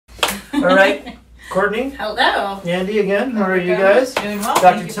All right, Courtney. Hello. Andie again. How are you guys? Doing well.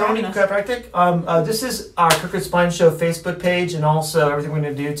 Dr. Tony, Chiropractic. This is our Crooked Spine Show Facebook page and also everything we're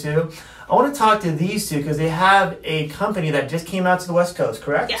going to do too. I want to talk to these two because they have a company that just came out to the West Coast,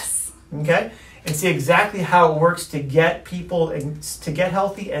 correct? Yes. Okay. And see exactly how it works to get people to get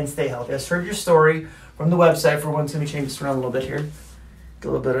healthy and stay healthy. I just heard your story from the website. For one, let me change this around a little bit here. Get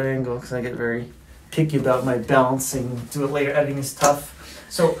a little bit of angle because I get very picky about my balancing. Do it later. Editing is tough.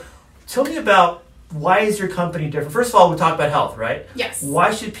 So tell me about why is your company different? First of all, we talk about health, right? Yes.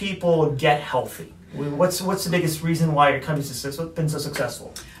 Why should people get healthy? What's the biggest reason why your company's been so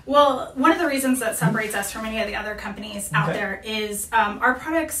successful? Well, one of the reasons that separates us from any of the other companies out there is our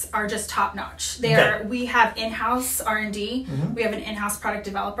products are just top notch. We have in-house R&D. We have an in-house product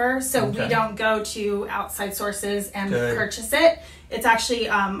developer, so we don't go to outside sources and purchase it. It's actually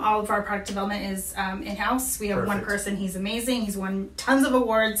all of our product development is in-house. We have one person. He's amazing. He's won tons of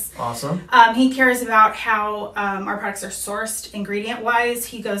awards. Awesome. He cares about how our products are sourced ingredient-wise.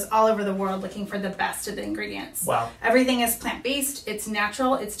 He goes all over the world looking for the best of the ingredients. Wow. Everything is plant-based. It's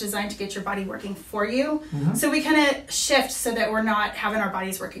natural. It's designed to get your body working for you. So we kind of shift so that we're not having our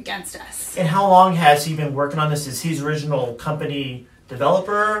bodies work against us. And how long has he been working on this? Is he his original company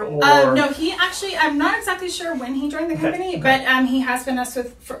developer or no, he actually, I'm not exactly sure when he joined the company, but he has been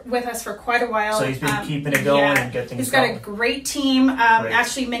with us for quite a while. So he's been keeping it going and getting things He's got a great team.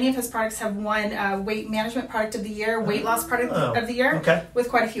 Actually, many of his products have won Weight Management Product of the Year, Weight Loss Product of the Year with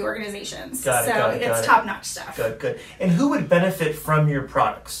quite a few organizations. It's top-notch stuff. Good. And who would benefit from your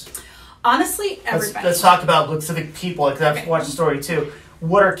products? Honestly, everybody. Let's talk about specific people, because I've watched the story too.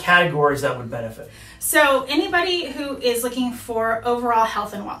 What are categories that would benefit? So anybody who is looking for overall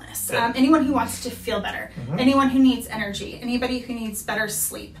health and wellness, anyone who wants to feel better, anyone who needs energy, anybody who needs better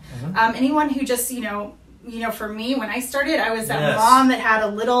sleep, anyone who just, for me, when I started, I was that mom that had a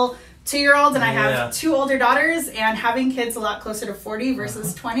little 2-year-old and I have 2 older daughters, and having kids a lot closer to 40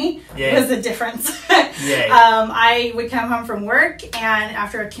 versus 20 was a difference. I would come home from work and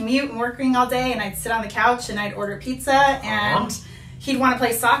after a commute and working all day, and I'd sit on the couch and I'd order pizza and he'd want to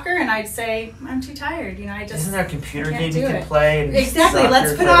play soccer, and I'd say, I'm too tired. I just Isn't there a computer game you can play? And exactly.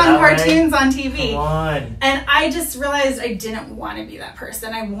 Let's put on cartoons on TV. Come on. And I just realized I didn't want to be that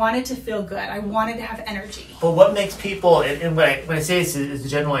person. I wanted to feel good. I wanted to have energy. But what makes people, and when I say this is the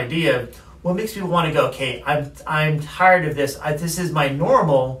general idea, what makes people want to go, okay, I'm tired of this. This is my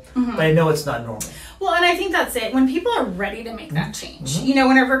normal, but I know it's not normal. Well, and I think that's it. When people are ready to make that change,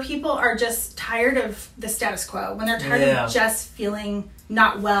 whenever people are just tired of the status quo, when they're tired of just feeling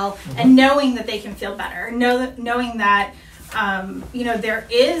not well and knowing that they can feel better, knowing that, there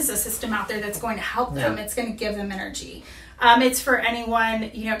is a system out there that's going to help them, it's going to give them energy. It's for anyone,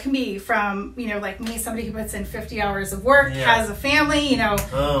 it can be from, like me, somebody who puts in 50 hours of work, has a family,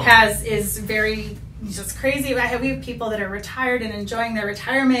 is very just crazy. We have people that are retired and enjoying their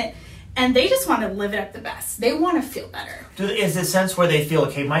retirement, and they just want to live it up the best. They want to feel better. Is the sense where they feel,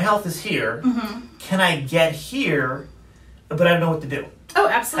 okay, my health is here. Can I get here, but I don't know what to do? Oh,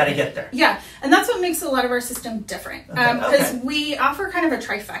 absolutely. How to get there. Yeah, and that's what makes a lot of our system different. Because we offer kind of a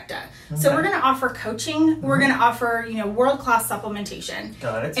trifecta. So we're going to offer coaching, we're going to offer, world-class supplementation.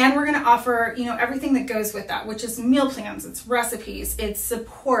 Got it. And we're going to offer, everything that goes with that, which is meal plans, it's recipes, it's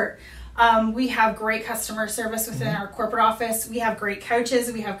support. We have great customer service within our corporate office. We have great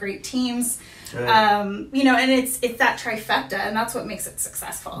coaches. We have great teams. And it's that trifecta, and that's what makes it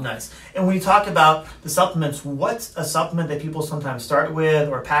successful. Nice. And when you talk about the supplements, what's a supplement that people sometimes start with,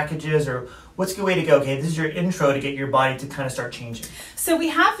 or packages, or what's a good way to go? Okay, this is your intro to get your body to kind of start changing. So we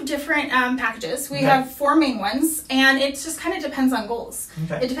have different packages. We have 4 main ones, and it just kind of depends on goals.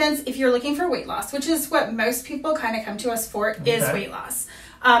 It depends if you're looking for weight loss, which is what most people kind of come to us for, is weight loss.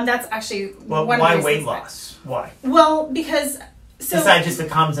 That's actually one of the reasons. Why weight loss? Why? Well, because besides just the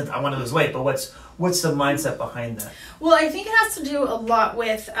common sense, I want to lose weight, but what's the mindset behind that? Well, I think it has to do a lot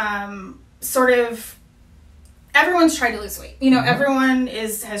with sort of everyone's tried to lose weight. Everyone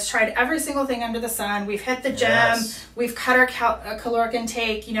has tried every single thing under the sun. We've hit the gym. We've cut our caloric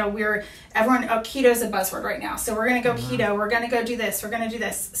intake. Keto's a buzzword right now, so we're going to go keto. We're going to go do this. We're going to do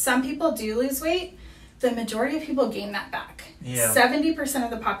this. Some people do lose weight. The majority of people gain that back. 70% of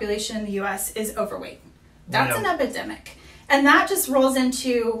the population in the U.S. is overweight. That's an epidemic. And that just rolls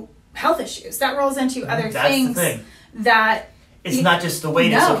into health issues. That rolls into other things that... It's not just the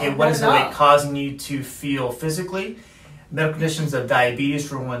weight. It's, okay, what is the weight causing you to feel physically? Medical conditions of diabetes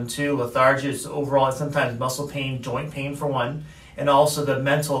for one, too. Lethargia, overall, and sometimes muscle pain, joint pain for one. And also the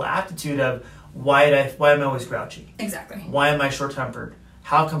mental aptitude of why am I always grouchy? Exactly. Why am I short-tempered?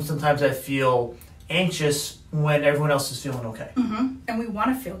 How come sometimes I feel anxious when everyone else is feeling okay? And we want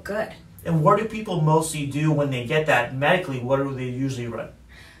to feel good. And what do people mostly do when they get that medically? What do they usually run?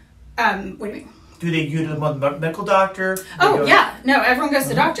 What do you mean? Do they go to the medical doctor? Oh yeah, no. Everyone goes to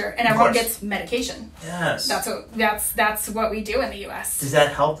the doctor, and everyone gets medication. Yes, that's what we do in the U.S. Does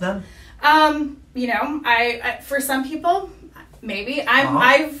that help them? I for some people, maybe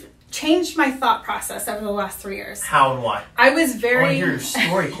I've changed my thought process over the last 3 years. How and why? I was very. I want to hear your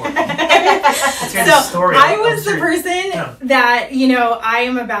story, Courtney. Let's hear the story. I was the person that I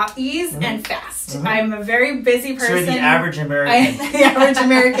am about ease and fast. I'm a very busy person. So you're the average American. The average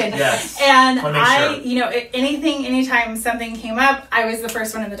American. Yes. And anytime something came up, I was the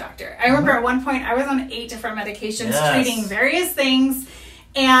first one in the doctor. I remember at one point I was on 8 different medications treating various things.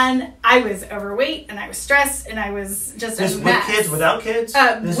 And I was overweight, and I was stressed, and I was just a mess. With kids, without kids?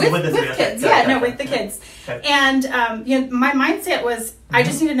 With kids, with the kids. Okay. And my mindset was, I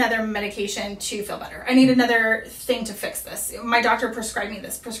just need another medication to feel better. I need another thing to fix this. My doctor prescribed me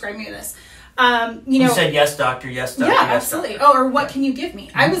this. You said, yes, doctor, yes, doctor. Yeah, yes, absolutely. Doctor. Or what can you give me?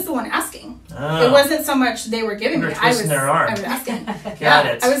 I was the one asking. Oh. It wasn't so much they were giving me. I was asking. Got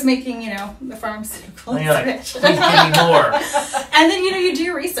it. I was making, the pharmaceutical switch. Please give me more. And then, you do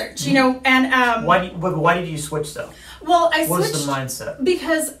your research, and... Why did you switch, though? Well, I switched... What was the mindset?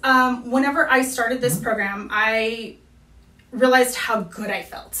 Because whenever I started this program, I realized how good I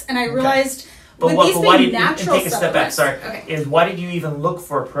felt. And I realized... But why did you take a step back? Sorry, okay. Why did you even look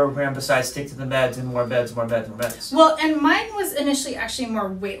for a program besides stick to the meds and more meds? Well, and mine was initially actually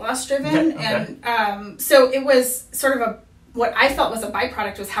more weight loss driven, and so it was sort of what I felt was a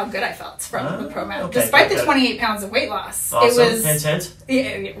byproduct was how good I felt from the program, despite the 28 pounds of weight loss. Awesome. It was hint.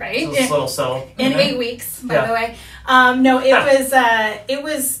 Yeah, right. In 8 weeks, by the way. It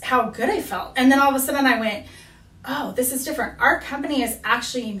was how good I felt, and then all of a sudden I went, oh, this is different. Our company is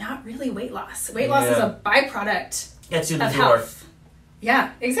actually not really weight loss. Weight loss is a byproduct Gets you the of door. health.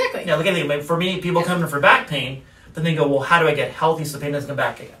 Yeah, exactly. Yeah, look at it. For me, people come in for back pain, then they go, well, how do I get healthy so pain doesn't come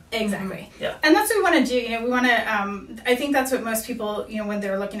back again? Exactly. Yeah. And that's what we want to do. We want to, I think that's what most people, when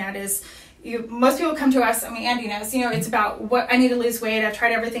they're looking at is, most people come to us, Andie knows, it's about what I need to lose weight. I've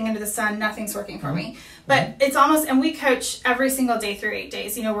tried everything under the sun. Nothing's working for me. But it's almost, and we coach every single day through 8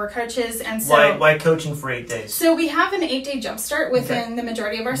 days. We're coaches. And so. Why coaching for 8 days? So we have an 8-day jumpstart within the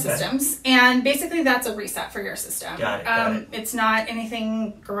majority of our systems. And basically that's a reset for your system. Got it. It's not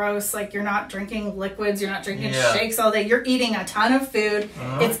anything gross. Like you're not drinking liquids. You're not drinking shakes all day. You're eating a ton of food.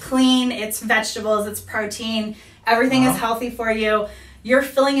 It's clean. It's vegetables. It's protein. Everything is healthy for you. You're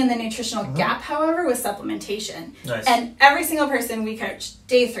filling in the nutritional gap, however, with supplementation. Nice. And every single person we coach,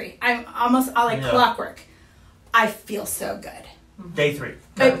 day 3, I'm almost all like clockwork. I feel so good. Day 3.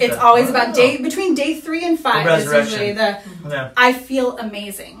 It's always about between day 3 and 5 is usually I feel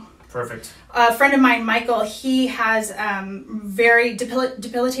amazing. Perfect. A friend of mine, Michael, he has very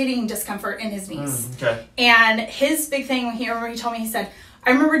debilitating discomfort in his knees. And his big thing when he told me, he said, I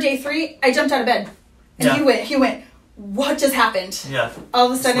remember day 3, I jumped out of bed. And he went, what just happened? Yeah. All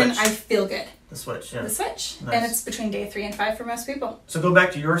of a sudden, I feel good. The switch, yeah. The switch. Nice. And it's between day 3 and 5 for most people. So go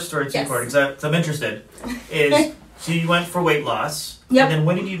back to your story too, Courtney, because I'm interested. So you went for weight loss. Yep. And then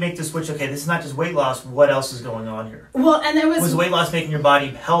when did you make the switch? Okay, this is not just weight loss. What else is going on here? Well, and there was weight loss making your body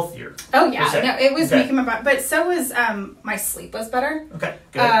healthier? Oh yeah, no, it was making my body, but so was my sleep was better. Okay,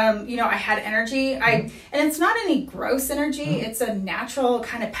 good. I had energy. And it's not any gross energy. It's a natural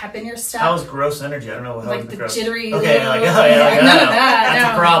kind of pep in your step. How is gross energy? I don't know how like the gross. jittery. Okay, none of that.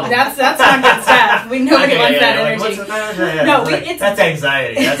 That's a problem. That's not good stuff. Nobody wants that energy. That's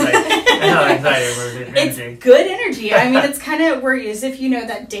anxiety. That's anxiety. It's good energy. It's kind of where as if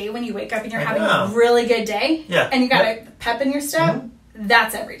that day when you wake up and you're having a really good day, and you got a pep in your step.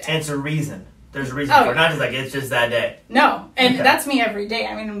 That's every day. And it's a reason. There's a reason for it. Not just like it's just that day. No, and that's me every day.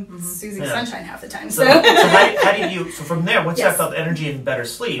 I'm Susie Sunshine half the time. So how did you? So from there, once you felt energy and better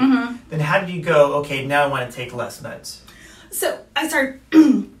sleep, then how did you go? Okay, now I want to take less meds. So I started.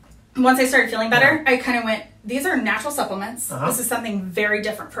 Once I started feeling better, I kind of went, these are natural supplements. This is something very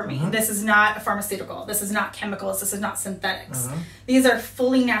different for me. This is not a pharmaceutical. This is not chemicals. This is not synthetics. These are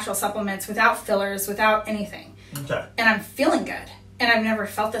fully natural supplements without fillers, without anything. Okay. And I'm feeling good. And I've never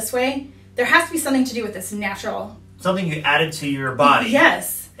felt this way. There has to be something to do with this natural. Something you added to your body.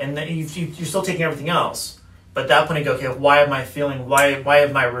 Yes. And then you're still taking everything else. But at that point, you go, okay, why am I feeling, why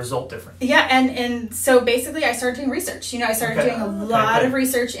is my result different? Yeah, and so basically I started doing research. I started doing a lot of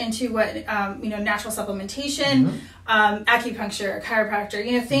research into what, natural supplementation, acupuncture,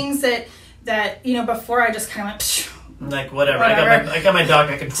 chiropractor, things that before I just kind of went, psh, like, whatever. I got my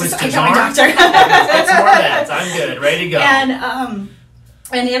doctor, I can twist his arm. I got my doctor. Get some more meds. I'm good, ready to go.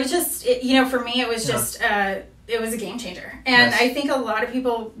 And it was just, for me, it was just, was a game changer. And Yes. I think a lot of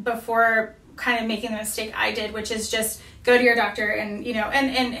people, before kind of making the mistake I did, which is just go to your doctor and, you know,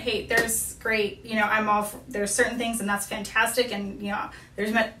 and hey, there's great, you know, there's certain things and that's fantastic. And, you know,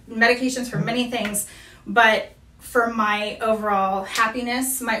 there's medications for many things, but for my overall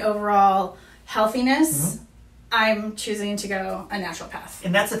happiness, my overall healthiness, I'm choosing to go a natural path.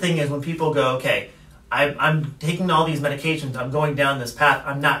 And that's the thing is when people go, okay, I'm taking all these medications, I'm going down this path,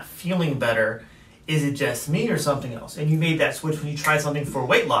 I'm not feeling better. Is it just me or something else? And you made that switch when you tried something for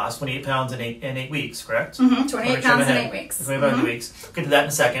weight loss, 28 pounds in 8 weeks, correct? 28 pounds in 8 weeks. 28 pounds in 8 weeks. We'll get to that in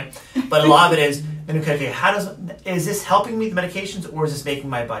a second. But a lot of it is, then okay, is this helping me, the medications, or is this making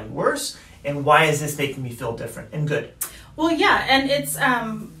my body worse? And why is this making me feel different and good? Well, yeah, and it's,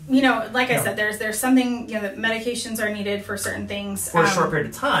 you know, like I said, there's something, you know, that medications are needed for certain things. For a short period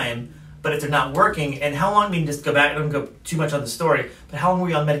of time, but if they're not working, and how long, I mean, just go back, I don't go too much on the story, but how long were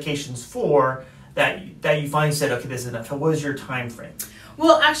you on medications for that you finally said, okay, this is enough? What was your time frame?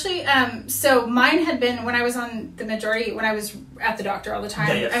 Well, actually, so mine had been when I was on the majority, when I was at the doctor all the time.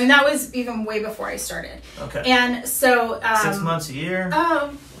 Yeah, yes. I mean, that was even way before I started. Okay. And so... 6 months, a year?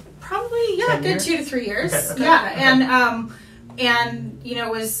 Probably, yeah, 10 good years? 2 to 3 years. Okay. Yeah, and you know,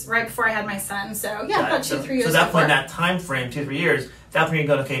 it was right before I had my son, so yeah, about 2 to 3 years. So at that before. point, that time frame, 2 to 3 years, at that point you're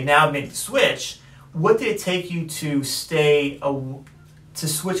going, okay, now I've made the switch. What did it take you to to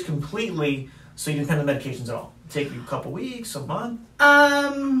switch completely so you didn't come to medications at all? Did it take you a couple weeks, a month?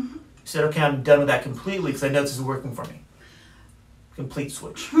 You said, okay, I'm done with that completely because I know this is working for me. Complete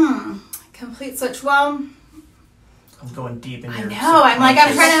switch. Complete switch. Well, I'm going deep in I your know. I'm trying to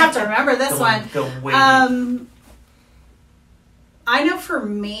have to remember this one. Go way deep. I know for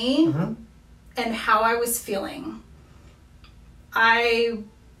me and how I was feeling, I've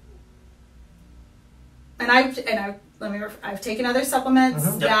taken other supplements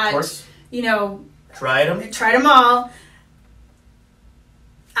that, you know, tried them all.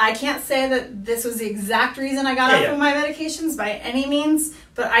 I can't say that this was the exact reason I got off of my medications by any means,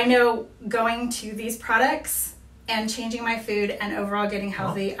 but I know going to these products and changing my food and overall getting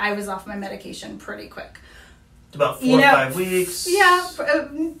healthy, I was off my medication pretty quick. About 4 or 5 weeks. Yeah,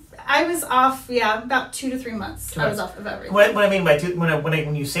 I was off. Yeah, about 2 to 3 months. I was off of everything. What I mean by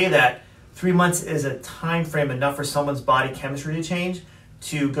when you say that, 3 months is a time frame enough for someone's body chemistry to change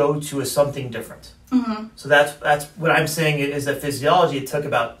to go to something different. So that's what I'm saying is that physiology. It took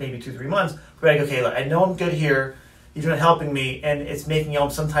about maybe 2 or 3 months. We're like, okay, look, I know I'm good here. You're not helping me, and it's making them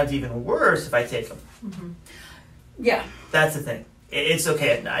sometimes even worse if I take them. Yeah, that's the thing. It's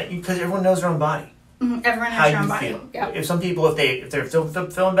okay at night because everyone knows their own body. Everyone has their own body. Yep. If some people, if they're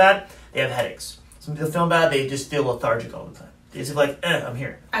feeling bad, they have headaches. Some people feeling bad, they just feel lethargic all the time. It's like, I'm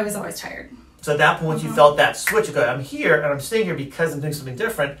here. I was always tired. So at that point, once you felt that switch, you go, I'm here, and I'm staying here because I'm doing something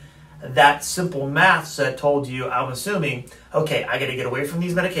different. That simple math that told you, I'm assuming, okay, I got to get away from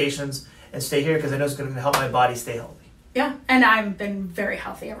these medications and stay here because I know it's going to help my body stay healthy. Yeah, and I've been very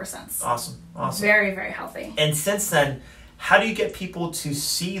healthy ever since. Awesome. Very, very healthy. And since then, how do you get people to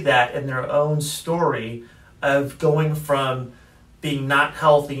see that in their own story of going from being not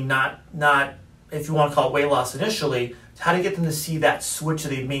healthy, not if you want to call it weight loss initially, how do you get them to see that switch so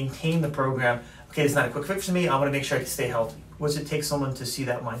they maintain the program? Okay, it's not a quick fix for me. I want to make sure I can stay healthy. What does it take someone to see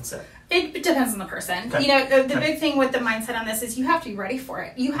that mindset? It depends on the person. Okay. You know, the big thing with the mindset on this is you have to be ready for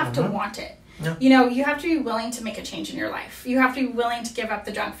it. You have to want it. Yeah. You know, you have to be willing to make a change in your life. You have to be willing to give up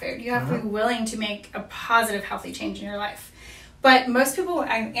the junk food. You have to be willing to make a positive, healthy change in your life. But most people,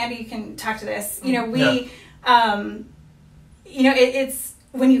 Andy, you can talk to this. You know, you know, it's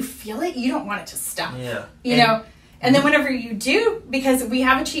when you feel it, you don't want it to stop. Yeah. You know. And then whenever you do, because we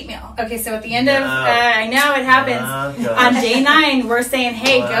have a cheat meal. Okay, so at the end of, I know it happens, on day 9, we're saying,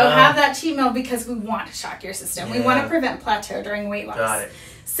 hey, go have that cheat meal because we want to shock your system. Yeah. We want to prevent plateau during weight loss. Got it.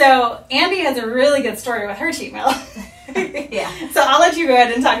 So Andie has a really good story with her cheat meal. Yeah. So I'll let you go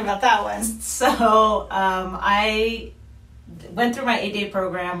ahead and talk about that one. So I went through my 8-day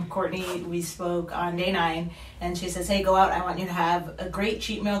program. Courtney, we spoke on day 9. And she says, hey, go out. I want you to have a great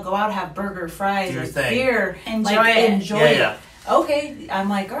cheat meal. Go out, have burger, fries, beer. Enjoy it. Enjoy it. Okay. I'm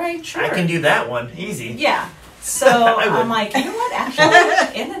like, all right, sure. I can do that one. Easy. Yeah. So I'm like, you know what?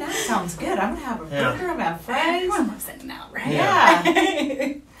 Actually, In-N-Out sounds good. I'm going to have a burger. I'm going to have fries. Everyone loves In-N-Out, right?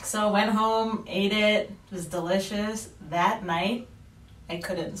 Yeah. So I went home, ate it. It was delicious. That night, I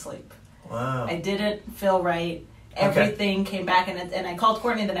couldn't sleep. Wow. I didn't feel right. Everything came back, and I called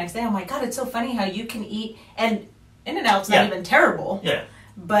Courtney the next day. I'm like, God, it's so funny how you can eat, and In-N-Out's not even terrible. Yeah.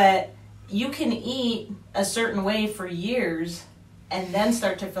 But you can eat a certain way for years and then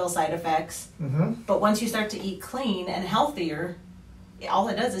start to feel side effects. But once you start to eat clean and healthier, all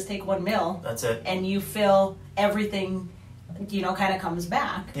it does is take one meal. That's it. And you feel everything, kind of comes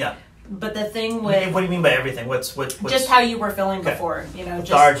back. Yeah. But the thing with... What do you mean by everything? What's just how you were feeling before.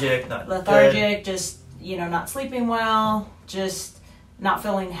 Lethargic, not lethargic, good. just, not sleeping well, just not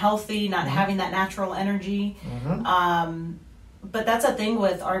feeling healthy, not having that natural energy. But that's a thing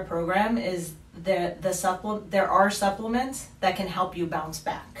with our program is there are supplements that can help you bounce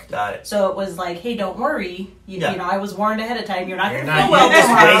back. Got it. So it was like, hey, don't worry. I was warned ahead of time. You're not going to feel well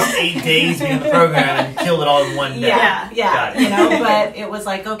tomorrow. Waste 8 days in the program and kill it all in one day. Yeah. But it was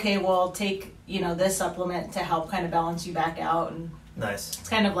like, okay, well, take this supplement to help kind of balance you back out. And nice. It's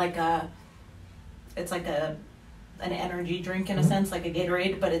kind of like an energy drink in a sense, like a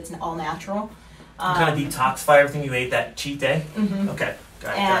Gatorade, but it's all natural. Kind of detoxify everything you ate that cheat day. Okay.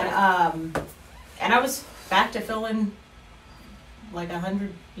 Got it. And I was back to feeling like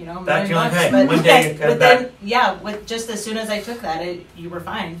 100, back to like, hey, but, one day, but then, with just as soon as I took that, you were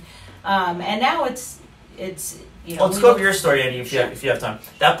fine. And now it's. Well, let's go over your story, Andie, if you have time.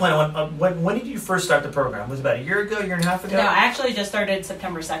 That point, when did you first start the program? Was it about a year ago, year and a half ago? No, I actually just started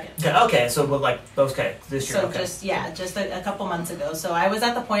September 2nd. Okay, so this year. So just a couple months ago. So I was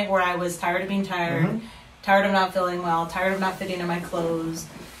at the point where I was tired of being tired, tired of not feeling well, tired of not fitting in my clothes,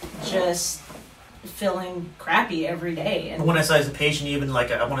 just feeling crappy every day. And when I saw as a patient, even like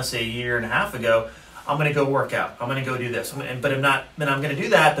I want to say a year and a half ago, I'm going to go work out. I'm going to go do this. But I'm not. Then I'm going to do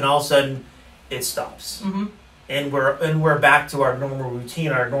that. Then all of a sudden, it stops. And we're back to our normal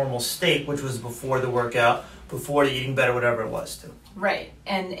routine, our normal state, which was before the workout, before the eating better, whatever it was too. Right,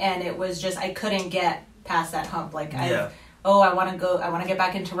 and it was just I couldn't get past that hump. Like I want to get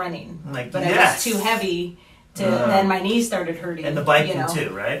back into running, but it was too heavy. Then my knees started hurting, and the biking too,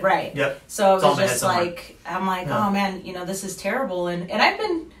 right? Right. Yep. So it was just like I'm like, oh man, this is terrible, and I've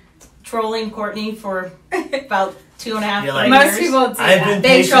been trolling Courtney for about 2.5 years. Most people do that.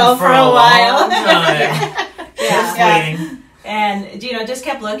 They troll for a while. Just waiting. And just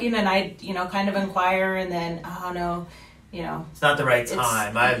kept looking, and I kind of inquire, and then it's not the right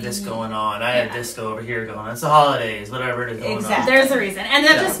time. I have this going on. I have this over here going on. It's the holidays, whatever it is going on. There's a reason, and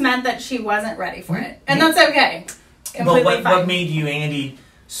that just meant that she wasn't ready for it, and that's okay. Completely fine. What made you, Andie,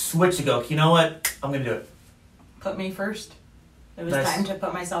 switch to go? You know what? I'm going to do it. Put me first. It was time to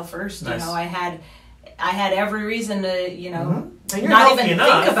put myself first. Nice. I had every reason to not even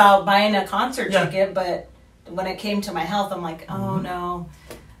think about buying a concert ticket, but when it came to my health, I'm like, oh no,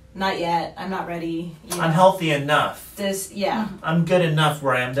 not yet. I'm not ready. I'm healthy enough. I'm good enough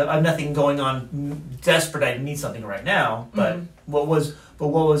where I am. I have nothing going on. Desperate. I need something right now. But what was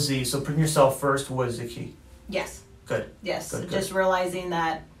so putting yourself first was the key. Yes. Good. Yes. Good. Just realizing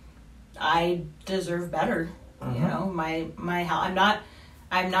that I deserve better. My health.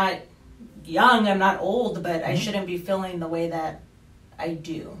 I'm not young. I'm not old, but I shouldn't be feeling the way that I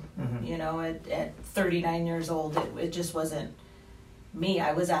do. At 39 years old, it just wasn't me.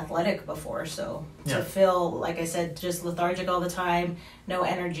 I was athletic before, so to feel, like I said, just lethargic all the time, no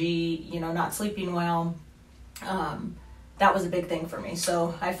energy, not sleeping well, that was a big thing for me.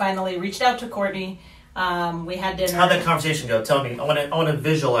 So I finally reached out to Courtney. We had dinner. How'd that conversation go? Tell me. I want to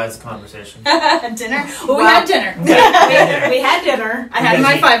visualize the conversation. Dinner? Well, we had dinner. We had dinner. I had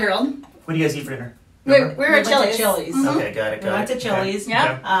my 5-year-old. What do you guys eat for dinner? We were at Chili's. Okay, got it. We went to Chili's. Okay.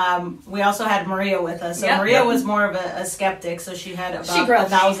 Yeah. We also had Maria with us. So Maria was more of a skeptic, so she had about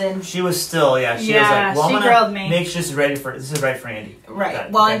 1,000. She was still, she was like, well, I'm grilled me. Make sure this is right for Andie.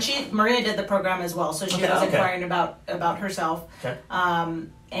 Right. Well, and Maria did the program as well, so she was inquiring about herself. Okay.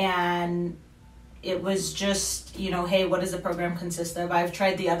 And it was just, hey, what does the program consist of? I've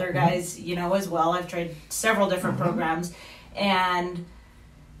tried the other guys, as well. I've tried several different programs, and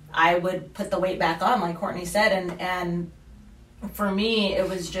I would put the weight back on, like Courtney said, and for me, it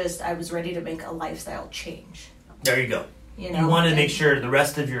was just, I was ready to make a lifestyle change. There you go. You wanted to make sure the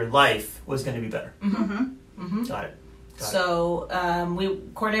rest of your life was going to be better. Got it. So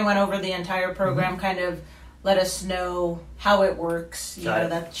Courtney went over the entire program, kind of let us know how it works,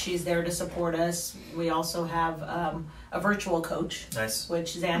 that she's there to support us. We also have a virtual coach,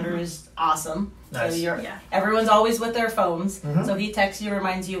 which Xander is awesome. Nice. So everyone's always with their phones. So he texts you,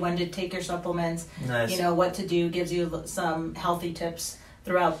 reminds you when to take your supplements, what to do, gives you some healthy tips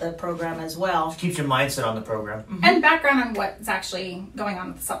throughout the program as well. It keeps your mindset on the program. Mm-hmm. And background on what's actually going on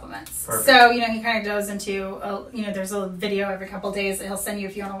with the supplements. Perfect. So, he kind of goes into, there's a video every couple of days that he'll send you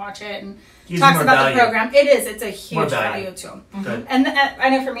if you want to watch it, and talks about the program. It's a huge value to him. Good. And I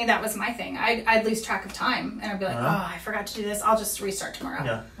know for me that was my thing. I'd lose track of time, and I'd be like, I forgot to do this. I'll just restart tomorrow.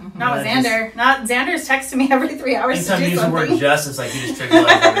 Yeah. Not with Xander. Xander's texting me every 3 hours anytime to do you use something. the word just, it's like you just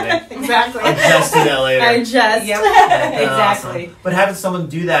trivialize everything. Exactly. I'll just do that later. Exactly. Awesome. But having someone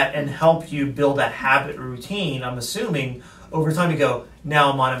do that and help you build that habit routine, I'm assuming over time you go,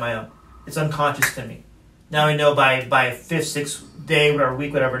 now I'm on it my own. It's unconscious to me. Now I know by 5th, 6th day or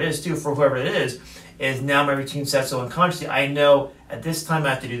week, whatever it is, too, for whoever it is now my routine set so unconsciously. I know at this time I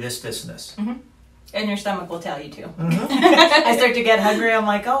have to do this, this, and this. Mm-hmm. And your stomach will tell you too. Mm-hmm. I start to get hungry. I'm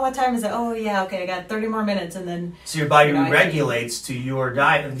like, oh, what time is it? Oh, yeah, okay, I got 30 more minutes, and then. So your body regulates to your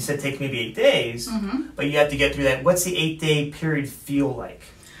diet. And you said take maybe 8 days, but you have to get through that. What's the 8-day period feel like?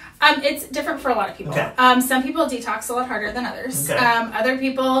 It's different for a lot of people. Okay. Some people detox a lot harder than others. Okay. Other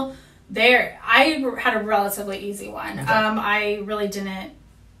people, I had a relatively easy one. Okay. I really didn't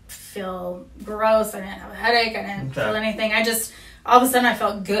feel gross. I didn't have a headache. I didn't feel anything. All of a sudden I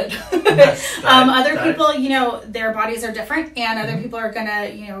felt good. Other people, their bodies are different, and other people are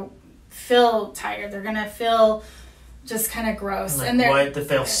gonna, feel tired. They're gonna feel just kind of gross, like, and they're to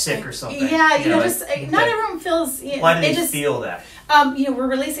feel sick or something. Yeah, not everyone feels. Why do they feel that? We're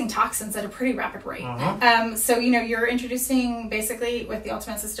releasing toxins at a pretty rapid rate. So you're introducing, basically with the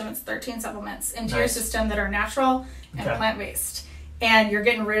Ultimate System, it's 13 supplements into your system that are natural and plant-based. And you're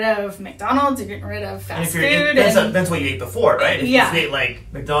getting rid of McDonald's, you're getting rid of fast food. That's what you ate before, right? If you ate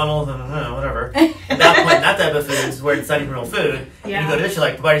like McDonald's and whatever, at that point, that type of food is where it's not even real food. And you go to this, you're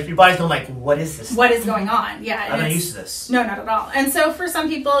like, your body's going like, what is this? What is going on? Yeah. I'm not used to this. No, not at all. And so for some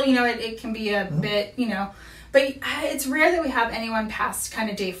people, it can be a bit, but it's rare that we have anyone past kind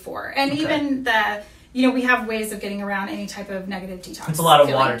of day 4. And even we have ways of getting around any type of negative detox. It's a lot of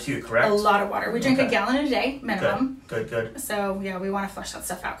water too, correct? A lot of water. We drink a gallon a day minimum. Good. So we want to flush that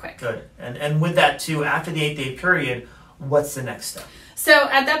stuff out quick. Good. And with that too, after the 8-day period, what's the next step? So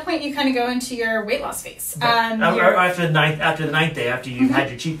at that point, you kind of go into your weight loss phase. Okay. After the ninth day, after you've had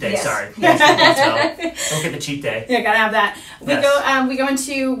your cheat day. Yes. Sorry, don't get the cheat day. Yeah, gotta have that. We go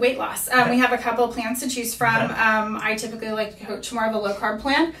into weight loss. We have a couple of plans to choose from. I typically like to coach more of a low carb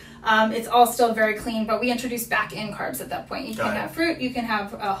plan. It's all still very clean, but we introduce back in carbs at that point. You can have fruit, you can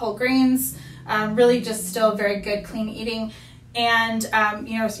have whole grains. Really, just still very good clean eating. And,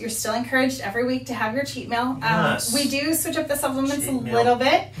 you're still encouraged every week to have your cheat meal. Yes. We do switch up the supplements little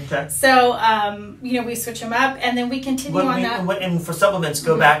bit. Okay. So, we switch them up, and then we continue on that. And for supplements,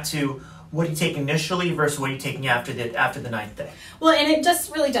 go back to what you take initially versus what you're taking after the 9th day. Well, and it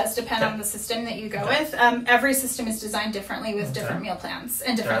just really does depend on the system that you go with. Every system is designed differently with different meal plans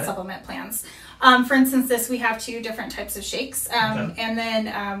and different supplement plans. For instance, we have 2 different types of shakes. And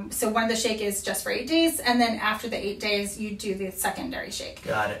then, so one of the shake is just for 8 days. And then after the 8 days, you do the secondary shake.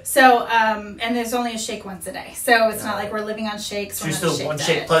 Got it. So, and there's only a shake once a day. So it's not like we're living on shakes. So you're still one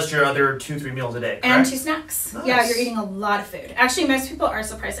shake plus your other 2-3 meals a day, correct? And 2 snacks. Nice. Yeah, you're eating a lot of food. Actually, most people are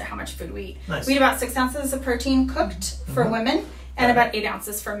surprised at how much food we eat. Nice. We eat about 6 ounces of protein cooked for women and about 8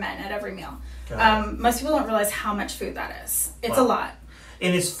 ounces for men at every meal. Most people don't realize how much food that is. It's a lot.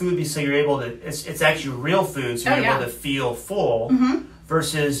 And it's food, so you're able to, it's actually real food, so you're able to feel full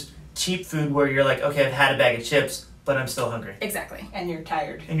versus cheap food where you're like, okay, I've had a bag of chips, but I'm still hungry. Exactly. And you're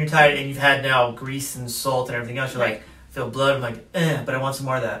tired. And you've had now grease and salt and everything else. You're like, feel blood. I'm like, but I want some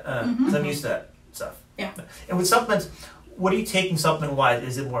more of that. Because I'm used to that stuff. Yeah. And with supplements, what are you taking supplement-wise?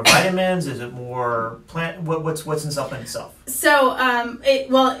 Is it more vitamins? Is it more plant? What's in supplement itself? So,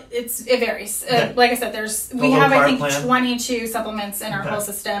 it varies. Like I said, we have, I think, 22 supplements in our whole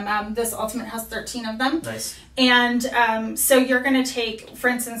system. This Ultimate has 13 of them. Nice. And so you're going to take, for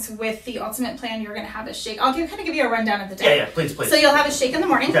instance, with the Ultimate plan, you're going to have a shake. I'll kind of give you a rundown of the day. Yeah, please. So you'll have a shake in the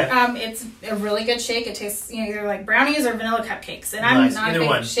morning. Okay. It's a really good shake. It tastes, either like brownies or vanilla cupcakes. And I'm not a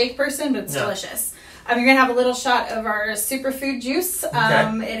big shake person, but it's delicious. You're going to have a little shot of our superfood juice.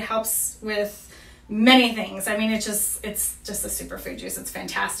 It helps with many things. I mean, it's just a superfood juice. It's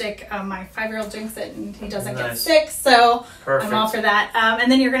fantastic. My 5-year-old drinks it and he doesn't get sick, so I'm all for that. And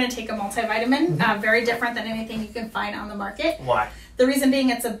then you're going to take a multivitamin, very different than anything you can find on the market. Why? The reason being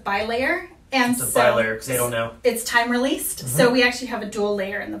it's a bilayer. And it's a bilayer because they don't know. It's time released, so we actually have a dual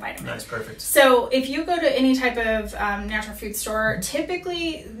layer in the vitamin. Nice, perfect. So if you go to any type of natural food store,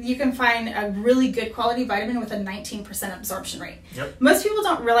 typically you can find a really good quality vitamin with a 19% absorption rate. Yep. Most people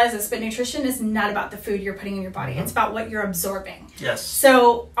don't realize this, but nutrition is not about the food you're putting in your body. It's about what you're absorbing. Yes.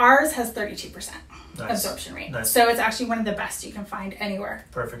 So ours has 32%. absorption rate. Nice. So it's actually one of the best you can find anywhere.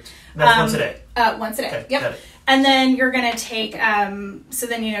 Perfect. That's once a day. Once a day. Okay, Yep. got it. And then you're going to take, so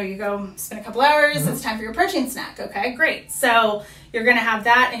then, you go spend a couple hours. It's time for your protein snack. Okay, great. So you're going to have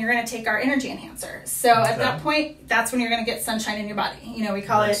that, and you're going to take our energy enhancer. So at that point, that's when you're going to get sunshine in your body. We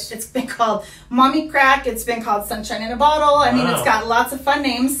call it's been called Mommy Crack. It's been called Sunshine in a Bottle. I mean, it's got lots of fun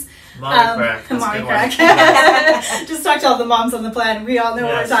names. Mommy Crack. Mommy Crack. Just talk to all the moms on the planet. We all know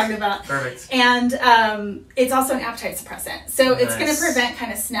what we're talking about. Perfect. And it's also an appetite suppressant. So it's going to prevent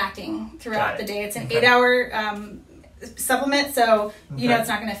kind of snacking throughout the day. It's an 8-hour supplement, so it's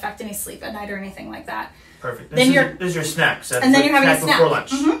not going to affect any sleep at night or anything like that. Perfect. Then this is your snack. So and then you're having a snack before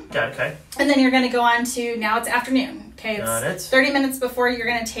lunch. Got it. Okay. And then you're going to go on to, now it's afternoon. Okay, Got it. 30 minutes before you're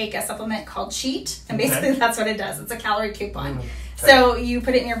going to take a supplement called Cheat, and basically that's what it does. It's a calorie coupon. Okay. So you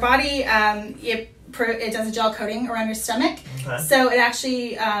put it in your body. It does a gel coating around your stomach. Okay. So it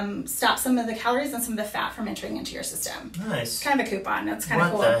actually stops some of the calories and some of the fat from entering into your system. Nice. It's kind of a coupon. That's kind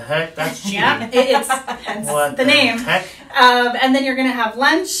of cool. What the heck? That's cheating. Yeah, it's hence the name. Heck? And then you're going to have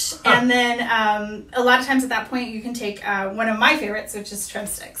lunch. And then a lot of times at that point, you can take one of my favorites, which is trim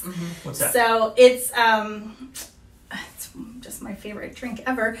sticks. What's that? So it's just my favorite drink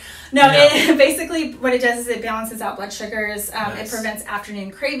ever. No, it basically what it does is it balances out blood sugars. It prevents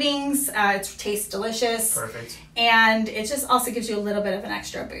afternoon cravings. It tastes delicious. Perfect. And it just also gives you a little bit of an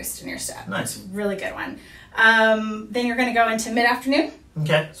extra boost in your step. Nice. It's a really good one. Then you're going to go into mid-afternoon.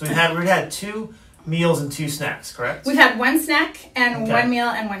 Okay. So we had 2 meals and 2 snacks, correct? We've had 1 snack and 1 meal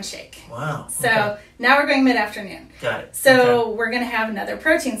and 1 shake. Wow. So now we're going mid-afternoon. Got it. So we're going to have another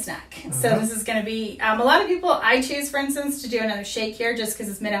protein snack. So this is going to be, a lot of people, I choose, for instance, to do another shake here just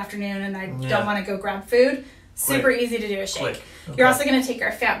because it's mid-afternoon and I don't want to go grab food. Super easy to do a shake. Okay. You're also going to take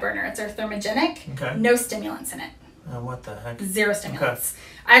our fat burner. It's our thermogenic. Okay. No stimulants in it. What the heck? 0 stimulants.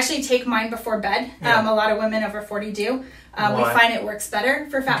 Okay. I actually take mine before bed. A lot of women over 40 do. We find it works better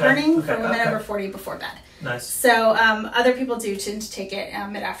for fat burning for women over 40 before bed. Nice. So other people do tend to take it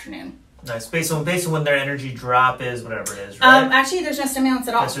mid-afternoon. Nice. Based on when their energy drop is, whatever it is, right? Actually, there's no stimulants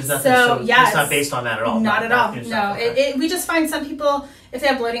at all. Yes, there's nothing. So it's not based on that at all. Not at all. No. We just find some people, if they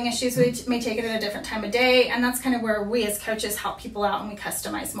have bloating issues, we may take it at a different time of day, and that's kind of where we as coaches help people out, and we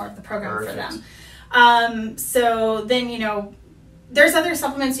customize more of the program for them. So then, there's other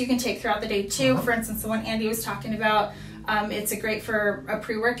supplements you can take throughout the day too. For instance, the one Andie was talking about, it's great for a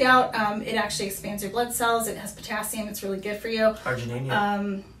pre-workout. It actually expands your blood cells. It has potassium. It's really good for you.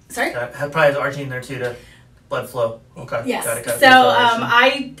 Arginine. Sorry? Probably has arginine there too to blood flow. Okay. Yes. Got it. So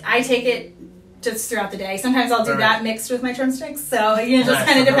I take it just throughout the day. Sometimes I'll do that mixed with my trim sticks. So it just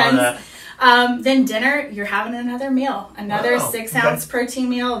kind of depends. Then dinner, you're having another meal. Another 6-ounce protein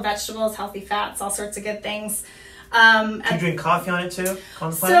meal, vegetables, healthy fats, all sorts of good things. Do you drink coffee on it too?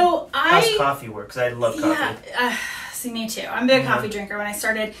 So how's coffee work? Because I love coffee. Yeah, see, me too. I'm a big coffee drinker. When I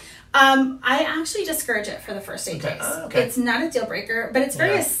started, I actually discourage it for the first 8 days. It's not a deal breaker, but it's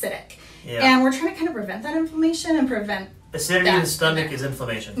very acidic. Yeah. And we're trying to kind of prevent that inflammation and prevent acidity in the stomach is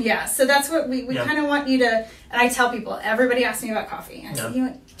inflammation. Yeah, so that's what we kind of want you to, and I tell people, everybody asks me about coffee. I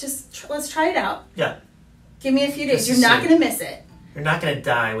say, let's try it out. Yeah. Give me a few days. You're not going to miss it. You're not going to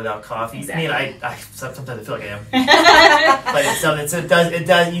die without coffee. Exactly. I mean, I sometimes I feel like I am. But it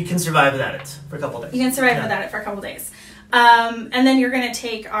does. You can survive without it for a couple days. You can survive without it for a couple days. And then you're going to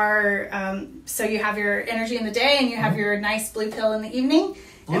take our, so you have your energy in the day and you have your nice blue pill in the evening.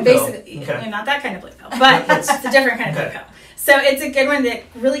 Blue basically, not that kind of blue pill, but it's a different kind of blue pill. So it's a good one that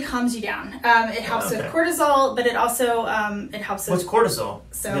really calms you down. It helps with cortisol, but it also it helps with... What's cortisol?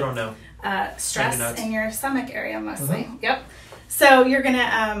 So, we don't know. Stress in your stomach area mostly. Yep. So you're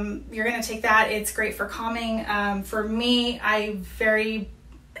gonna take that. It's great for calming. For me, I very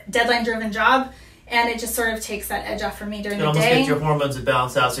deadline driven job, and it just sort of takes that edge off for me during the day. It almost gets your hormones to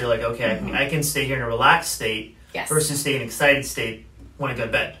balance out, so you're like, okay, I can stay here in a relaxed state versus stay in an excited state when I go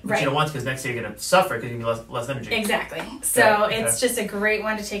to bed. Which you don't want to, because next day you're gonna suffer because you need less energy. Exactly. So it's just a great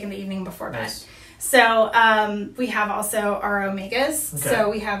one to take in the evening before bed. So we have also our omegas. Okay. So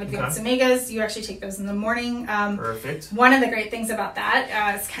we have advanced omegas. You actually take those in the morning. Perfect. One of the great things about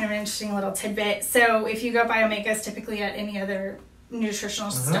that, it's kind of an interesting little tidbit. So if you go buy omegas, typically at any other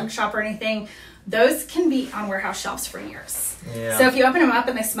nutritional shop or anything, those can be on warehouse shelves for years. Yeah. So if you open them up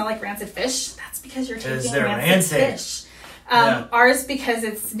and they smell like rancid fish, that's because you're taking rancid fish. Ours, because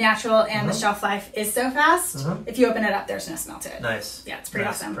it's natural and the shelf life is so fast, if you open it up, there's no smell to it. Nice. Yeah, it's pretty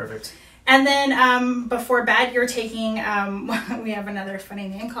awesome. Perfect. And then before bed, you're taking, we have another funny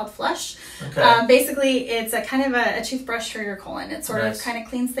name called Flush. Okay. Basically, it's a kind of a toothbrush for your colon. It sort of kind of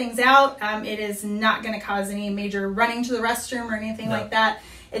cleans things out. It is not going to cause any major running to the restroom or anything like that.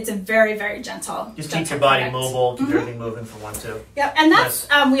 It's a very, very gentle. Just keep your body mobile, keep everything moving for one, too. Yeah, and that's,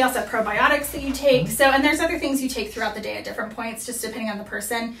 we also have probiotics that you take. So, and there's other things you take throughout the day at different points, just depending on the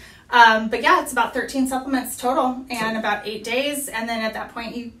person. But yeah, it's about 13 supplements total and about 8 days. And then at that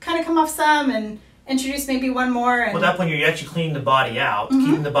point, you kind of come off some and introduce maybe one more. And well, at that point, you're actually cleaning the body out,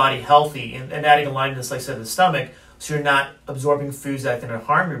 keeping the body healthy, and adding alignment, like I said, to the stomach, so you're not absorbing foods that are going to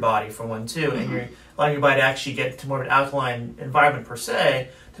harm your body, for one, too, and you're allowing your body to actually get to more of an alkaline environment, per se,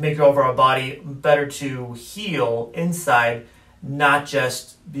 to make your overall body better to heal inside, not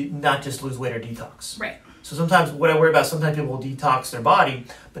just lose weight or detox. Right. So sometimes, what I worry about, sometimes people will detox their body,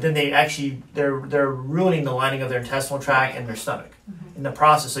 but then they're ruining the lining of their intestinal tract and their stomach in the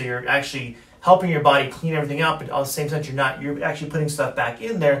process. So you're actually helping your body clean everything up, but at the same time, you're actually putting stuff back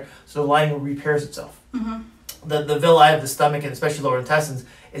in there, so the lining repairs itself. The villi of the stomach, and especially lower intestines,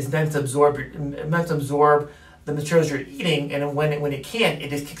 is meant to absorb the materials you're eating, and when it can't, it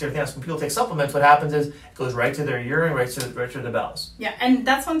just kicks everything else. When people take supplements, what happens is it goes right to their urine, right to the bowels. Yeah, and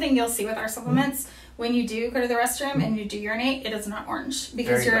that's one thing you'll see with our supplements. When you do go to the restroom and you do urinate, it is not orange,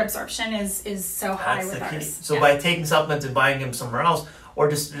 because your absorption is so high with ours. So by taking supplements and buying them somewhere else, or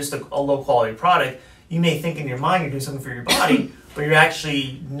just a low quality product, you may think in your mind you're doing something for your body, but you're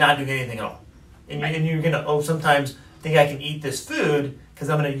actually not doing anything at all. And you're going to sometimes think I can eat this food because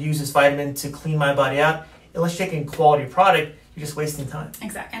I'm going to use this vitamin to clean my body out. Unless you're taking a quality product, you're just wasting time.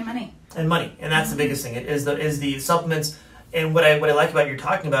 Exactly, and money. And that's the biggest thing. It is the supplements. And what I like about you're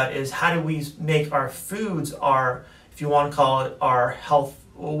talking about is how do we make our foods our, if you want to call it, our health,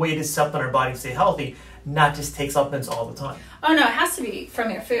 a way to supplement our body to stay healthy, not just take supplements all the time. Oh no, it has to be from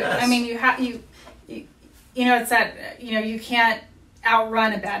your food. Yes. I mean, it's that you can't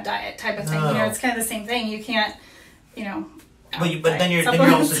outrun a bad diet type of thing. No. It's kind of the same thing. You can't, But then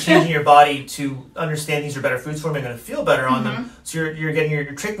you're also changing your body to understand these are better foods for me. I'm going to feel better on them. So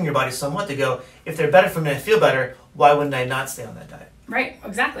you're tricking your body somewhat to go, if they're better for me, I feel better. Why wouldn't I not stay on that diet? Right,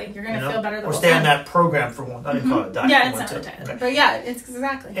 exactly. You're going to feel better. Or stay on that program for one. I didn't call it a diet. Yeah, it's not a diet. Okay. But yeah, it's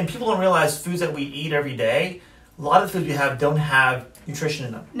exactly. And people don't realize foods that we eat every day, a lot of the foods we have don't have nutrition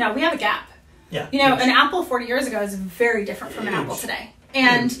in them. No, we have a gap. Yeah. An apple 40 years ago is very different from an apple today.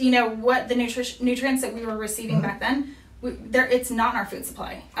 And what the nutrients that we were receiving back then, it's not in our food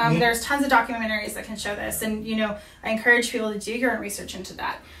supply. There's tons of documentaries that can show this, and I encourage people to do your own research into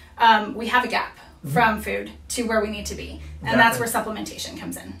that. We have a gap from food to where we need to be, and that's where supplementation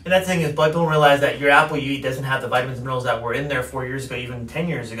comes in. And that thing is, people don't realize that your apple you eat doesn't have the vitamins and minerals that were in there 4 years ago, even 10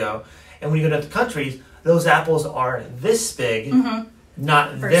 years ago. And when you go to other countries, those apples are this big.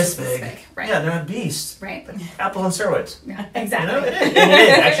 Not this big. Right. Yeah, they're not beasts. Right. Apple on steroids. Yeah, exactly. It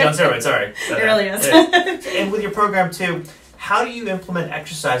is actually on steroids. Sorry. It really is. And with your program too, how do you implement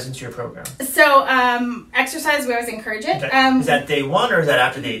exercise into your program? So exercise, we always encourage it. Okay. Is that day one or is that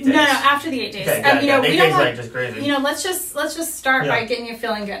after the 8 days? No, after the 8 days. Okay, we don't days have, just crazy. Let's just start by getting you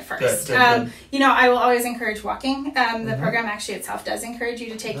feeling good first. Good. I will always encourage walking. The program actually itself does encourage you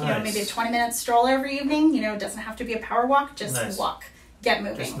to take maybe a 20-minute stroll every evening. It doesn't have to be a power walk. Just walk. Get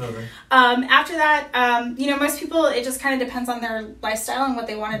moving. Just moving. After that, most people, it just kind of depends on their lifestyle and what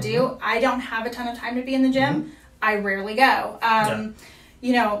they want to do. I don't have a ton of time to be in the gym. I rarely go.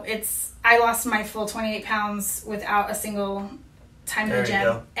 I lost my full 28 pounds without a single time in the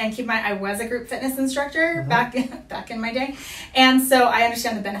gym. And I was a group fitness instructor back in my day. And so I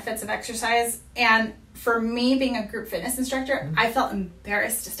understand the benefits of exercise. And for me, being a group fitness instructor, I felt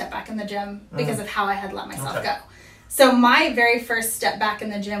embarrassed to step back in the gym because of how I had let myself go. So my very first step back in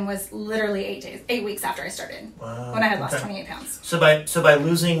the gym was literally 8 weeks after I started, when I had lost 28 pounds. So by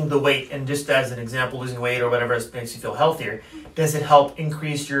losing the weight, and just as an example, losing weight or whatever makes you feel healthier, does it help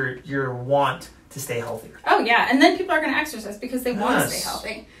increase your want to stay healthier? Oh yeah, and then people are going to exercise because they want to stay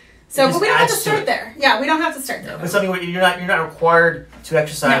healthy. So, but we don't have to start there. Yeah, we don't have to start there. But something where you're not required to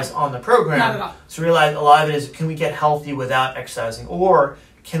exercise on the program. Not at all. So realize a lot of it is, can we get healthy without exercising, or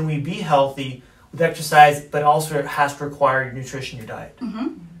can we be healthy with exercise, but also it has to require your nutrition, your diet.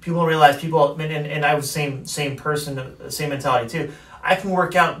 People don't realize, and I was the same person, same mentality too. I can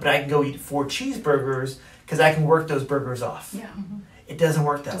work out, but I can go eat 4 cheeseburgers because I can work those burgers off. Yeah. It doesn't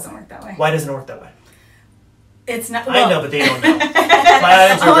work that way. It doesn't work that way. Why doesn't it work that way? It's not. I know, but they don't know.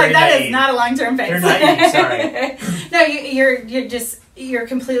 That is not a long-term fix. They're naive. Sorry. No, you're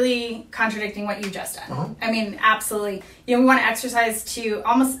completely contradicting what you just done. I mean, absolutely. We want to exercise to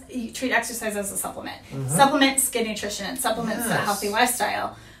treat exercise as a supplement. Supplements good nutrition and supplements a healthy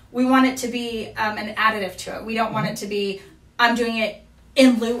lifestyle. We want it to be an additive to it. We don't want it to be, I'm doing it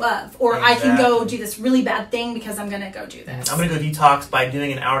in lieu of, or I can go do this really bad thing because I'm going to go do this. I'm going to go detox by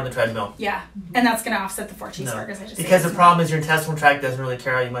doing an hour on the treadmill. Yeah, and that's going to offset the 4 cheeseburgers I just because the problem is your intestinal tract doesn't really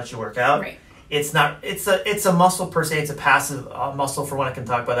care how much you work out. Right. It's not. It's a muscle per se. It's a passive muscle. For one, I can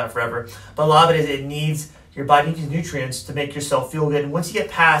talk about that forever. But a lot of it is it needs your body needs nutrients to make yourself feel good. And once you get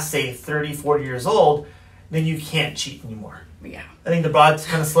past, say, 30, 40 years old, then you can't cheat anymore. Yeah. I think the body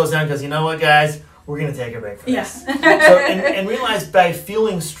kind of slows down because you know what, guys, we're gonna take a break from this. So and realize by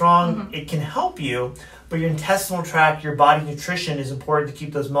feeling strong, it can help you. But your intestinal tract, your body nutrition is important to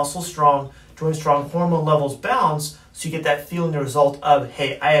keep those muscles strong, joints strong, hormone levels balanced. So you get that feeling, the result of,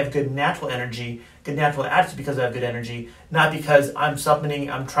 hey, I have good natural energy, good natural attitude because I have good energy, not because I'm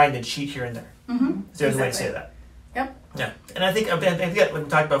supplementing, I'm trying to cheat here and there. There's a way to say that. Yep. Yeah. And I think like we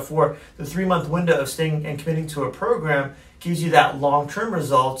talked about before, the 3-month window of staying and committing to a program gives you that long-term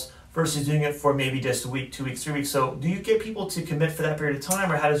results versus doing it for maybe just a week, 2 weeks, 3 week. So do you get people to commit for that period of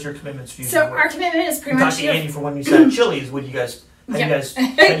time, or how does your commitments usually work? So our commitment is pretty much... Talk to Andie for when you said Chili's, would you guys... Have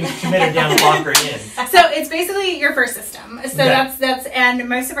you committed down and lock her in? So it's basically your first system. So that's and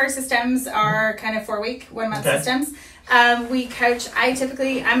most of our systems are kind of 4-week, 1-month systems. We coach.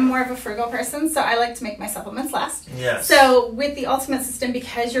 I'm more of a frugal person, so I like to make my supplements last. Yes. So with the Ultimate System,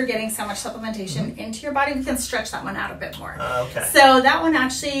 because you're getting so much supplementation into your body, we can stretch that one out a bit more. Okay. So that one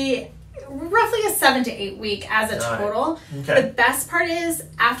actually... roughly a 7 to 8 week as a total. Okay. The best part is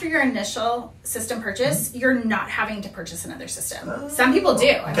after your initial system purchase, you're not having to purchase another system. Some people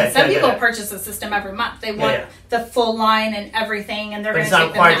do. Some people purchase a system every month. They want the full line and everything, and they're going to take the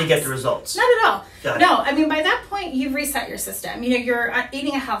it's not required to get the results. Not at all. No, I mean by that point you've reset your system. You know, you're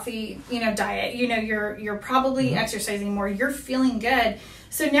eating a healthy, diet. You know, you're probably exercising more. You're feeling good.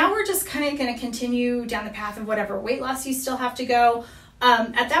 So now we're just kind of going to continue down the path of whatever weight loss you still have to go.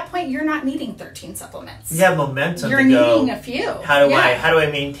 At that point, you're not needing 13 supplements. You have momentum. You're needing a few. How do I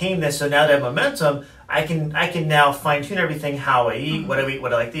maintain this? So now that I have momentum, I can now fine tune everything: how I eat, what I eat,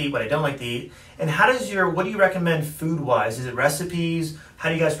 what I like to eat, what I don't like to eat. And what do you recommend food wise? Is it recipes? How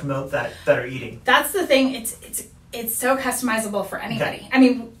do you guys promote that better eating? That's the thing. It's so customizable for anybody. I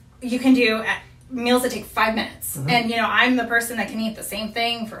mean, you can do meals that take 5 minutes, and I'm the person that can eat the same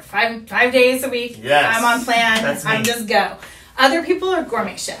thing for five days a week. Yes. I'm on plan. That's me. I'm just go. Other people are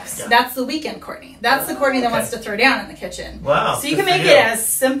gourmet chefs. Yeah. That's the weekend Courtney. That's the Courtney that wants to throw down in the kitchen. Wow. So you can make it as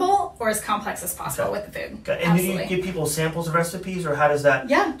simple or as complex as possible with the food. Okay. And do you give people samples of recipes, or how does that?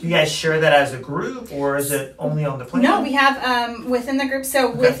 Yeah. Do you guys share that as a group, or is it only on the plan? No, we have within the group.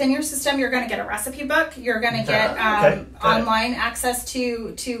 So within your system, you're going to get a recipe book. You're going to get online access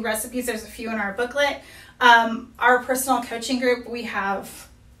to recipes. There's a few in our booklet. Our personal coaching group, we have...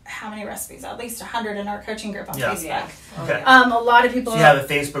 how many recipes? At least 100 in our coaching group on Facebook. Yeah. Okay. A lot of people... So you have a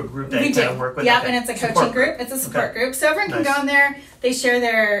Facebook group that you kind of work with? Yep, and it's a coaching group. It's a support group. So everyone can go in there. They share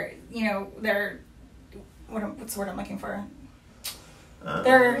their, what's the word I'm looking for?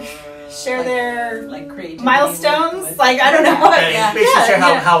 Share their milestones. Like, I don't know. Basically share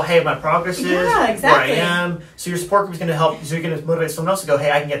how my progress is, exactly. where I am. So your support group is going to help. So you're going to motivate someone else to go,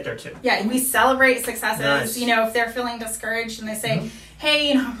 hey, I can get there too. Yeah, we celebrate successes. Nice. If they're feeling discouraged and they say,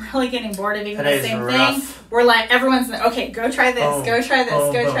 hey, I'm really getting bored of eating Today's the same rough. thing. We're like, everyone's okay, go try this, go try this,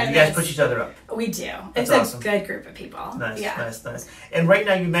 go try this. You guys push each other up. We do. That's it's awesome. A good group of people. Nice. And right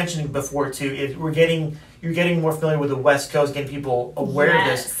now, you mentioned before too, you're getting more familiar with the West Coast, getting people aware of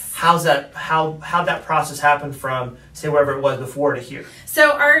this. How'd that process happen from, say, wherever it was before to here?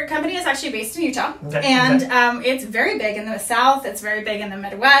 So our company is actually based in Utah, and it's very big in the South. It's very big in the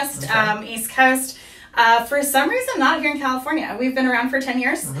Midwest, East Coast. For some reason, not here in California. We've been around for 10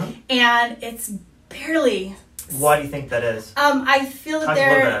 years, and it's barely... Why do you think that is? I feel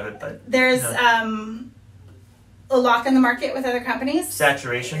that there's a lock in the market with other companies.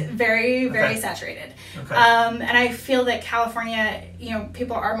 Saturation? Very, very saturated. Okay. And I feel that California,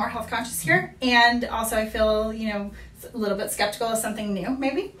 people are more health conscious here, and also I feel, a little bit skeptical of something new,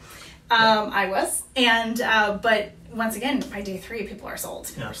 maybe. I was. And, but once again, by day 3, people are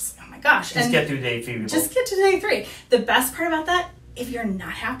sold. Yeah. Just, oh my gosh. Just get through day 3. Just get to day 3. The best part about that, if you're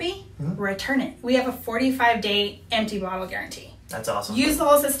not happy, return it. We have a 45-day empty bottle guarantee. That's awesome. Use the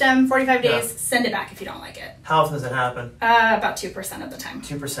whole system, 45 days, send it back if you don't like it. How often does it happen? About 2% of the time.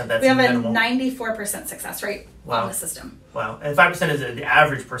 2%, that's We have minimal. a 94% success rate on the system. Wow. And 5% is the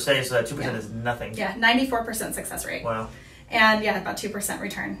average per se, so that 2% is nothing. Yeah, 94% success rate. Wow. And about 2%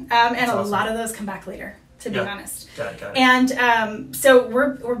 return. And a lot of those come back later, to be honest. Got it. And so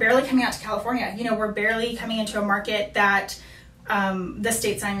we're barely coming out to California. We're barely coming into a market that the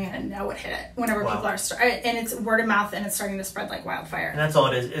state's not even going to know what hit it whenever people are and it's word of mouth, and it's starting to spread like wildfire. And that's all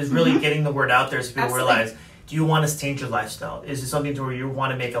it is really getting the word out there so people realize Do you want to change your lifestyle? Is it something to where you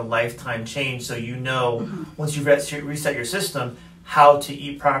want to make a lifetime change so you know once you reset your system how to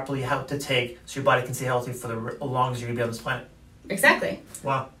eat properly, how to take so your body can stay healthy for as long as you're going to be on this planet? Exactly.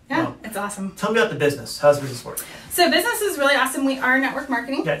 Wow. Yeah, wow. It's awesome. Tell me about the business. How does business work? So business is really awesome. We are network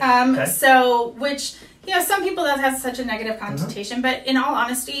marketing. Okay. So, which, some people that has such a negative connotation, but in all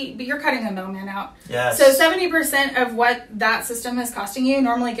honesty, you're cutting the middleman out. Yes. So 70% of what that system is costing you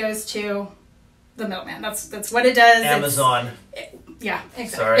normally goes to the middleman. That's what it does. Amazon. Yeah,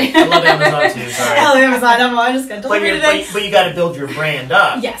 exactly. Sorry. I love Amazon too. Sorry. I love Amazon. I'm just going to deliver today. But you got to build your brand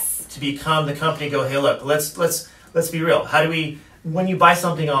up. Yes. To become the company. Go, hey, look, let's be real. How do we? When you buy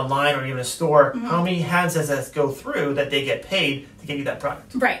something online or even a store, how many hands does that go through that they get paid to get you that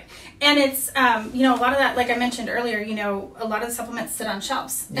product? Right. And it's, a lot of that, like I mentioned earlier, a lot of the supplements sit on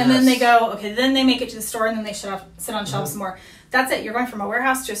shelves. Yes. And then they go, okay, then they make it to the store and then they sit on shelves more. That's it. You're going from a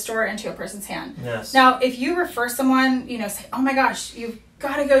warehouse to a store into a person's hand. Yes. Now, if you refer someone, say, oh my gosh, you've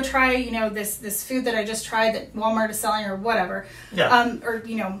got to go try, this food that I just tried that Walmart is selling or whatever. Yeah. Or,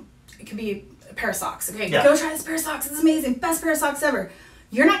 it could be a pair of socks. Okay, go try this pair of socks. It's amazing. Best pair of socks ever.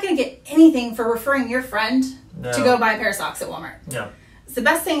 You're not going to get anything for referring your friend to go buy a pair of socks at Walmart. Yeah. So the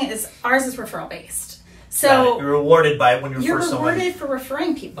best thing is ours is referral based. So you're rewarded by it when you refer someone. You're rewarded for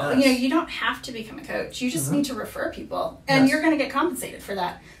referring people. Yes. You don't have to become a coach. You just need to refer people, and you're going to get compensated for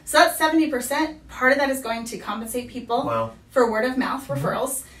that. So that's 70%. Part of that is going to compensate people for word of mouth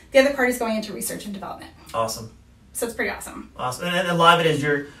referrals. The other part is going into research and development. Awesome. So it's pretty awesome. Awesome. And a lot of it is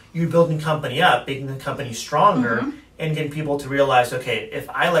you're building the company up, making the company stronger, and getting people to realize, okay, if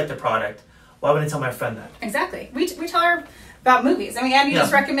I like the product, why would I tell my friend that? Exactly. We tell her about movies. I mean, Andie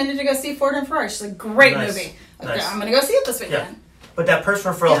just recommended to go see Ford and Ferrari. She's like, great movie. Okay, I'm going to go see it this weekend. Yeah. But that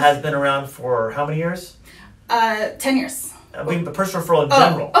personal referral has been around for how many years? 10 years. I mean, the personal referral in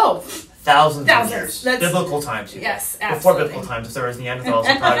general. Thousands of years. That's biblical times. Yes, absolutely. Before biblical times, if there was Neanderthals,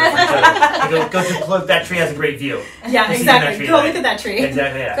 go to look. That tree has a great view. Yeah, exactly. Go look at that tree.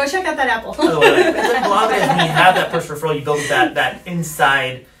 Exactly. Yeah. Go check out that apple. A lot of it is when you have that personal referral, you build that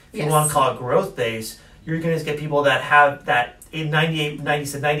inside. If you want to call it growth base, you're going to get people that have that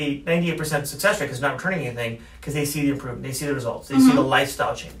 98% success rate because they're not returning anything because they see the improvement, they see the results, they see the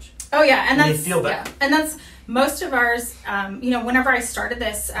lifestyle change. Oh yeah, and they feel better. Yeah. And that's most of ours. Whenever I started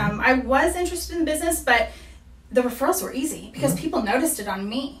this, I was interested in business, but the referrals were easy because people noticed it on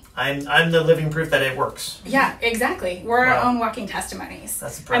me. I'm the living proof that it works. Yeah, exactly. We're our own walking testimonies.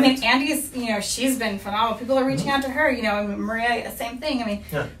 That's perfect. I mean, Andie's, she's been phenomenal. People are reaching out to her. And Maria, same thing. I mean,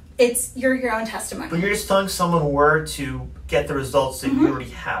 it's you're your own testimony. But you're just telling someone where to get the results that you already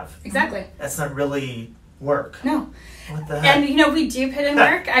have. Exactly. That's not really work. No. What the heck? And we do put in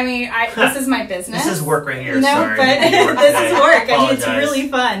work. I mean, this is my business. This is work right here. No, sorry. but this is work. I mean, it's Apologize. really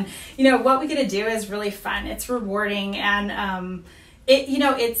fun. What we get to do is really fun. It's rewarding, and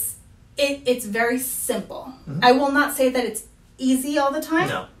it's very simple. I will not say that it's easy all the time.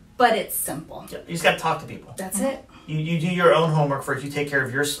 No. But it's simple. Yeah, you just got to talk to people. That's it. You do your own homework first. You take care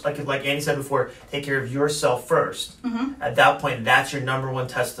of your, like Andie said before, take care of yourself first. At that point, that's your number one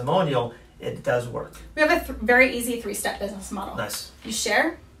testimonial. It does work. We have a very easy 3-step business model. Nice. You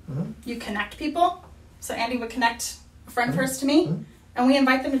share, you connect people. So Andie would connect a friend first to me, and we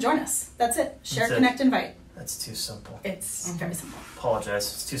invite them to join us. That's it. Share, connect, invite. That's too simple. It's very simple.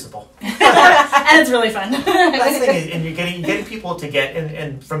 Apologize. It's too simple. And it's really fun. That's the thing is, and you're getting people to get,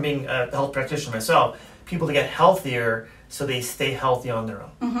 and from being a health practitioner myself, people to get healthier so they stay healthy on their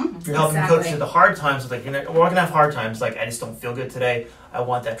own. You're helping coach through the hard times. Like we're going to have hard times. Like I just don't feel good today. I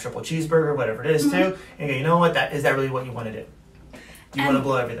want that triple cheeseburger, whatever it is, too. And you go, you know what? Is that really what you want to do? You want to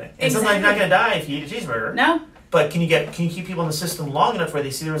blow everything. And sometimes you're not going to die if you eat a cheeseburger. No. But can you keep people in the system long enough where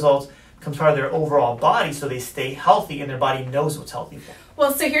they see the results becomes part of their overall body so they stay healthy and their body knows what's healthy for them?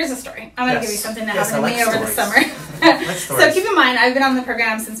 Well, so here's a story. I'm going to give you something that happened to me over the summer. So keep in mind, I've been on the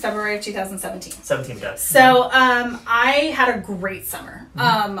program since February of 2017. 17, guys. So I had a great summer.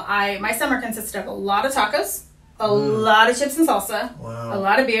 My summer consisted of a lot of tacos, a lot of chips and salsa, a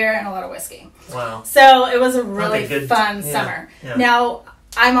lot of beer, and a lot of whiskey. Wow. So it was a really fun summer. Yeah. Now,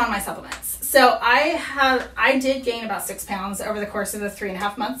 I'm on my supplements. So I did gain about 6 pounds over the course of the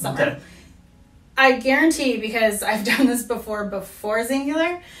 3.5 month summer. Okay. I guarantee, because I've done this before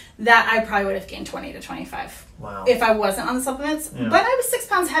Xyngular, that I probably would have gained 20 to 25 if I wasn't on the supplements. Yeah. But I was 6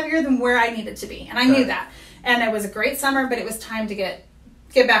 pounds heavier than where I needed to be, and I knew that. And it was a great summer, but it was time to get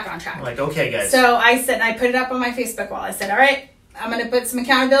back on track. Like, okay, guys. So I said, and I put it up on my Facebook wall. I said, all right, I'm going to put some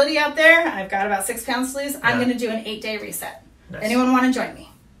accountability out there. I've got about 6 pounds to lose. I'm going to do an 8-day reset. Nice. Anyone want to join me?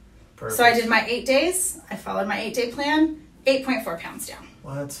 Perfect. So I did my 8 days. I followed my 8-day plan. 8.4 pounds down.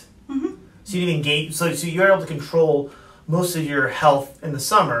 What? So you didn't gain. So you're able to control most of your health in the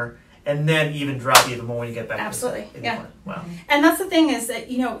summer, and then even drop even more when you get back. Absolutely, yeah. Wow. And that's the thing is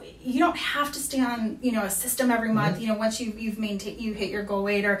that you don't have to stay on a system every month. Once you hit your goal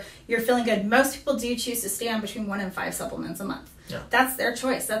weight or you're feeling good. Most people do choose to stay on between 1 and 5 supplements a month. Yeah. That's their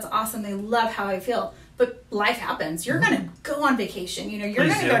choice. That's awesome. They love how I feel. But life happens. You're gonna go on vacation. You're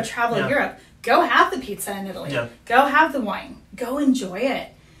gonna go travel Europe. Go have the pizza in Italy. Yeah. Go have the wine. Go enjoy it.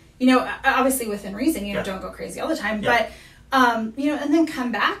 Obviously within reason. Don't go crazy all the time. Yeah. But and then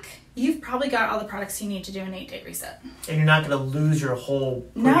come back. You've probably got all the products you need to do an 8-day reset. And you're not going to lose your whole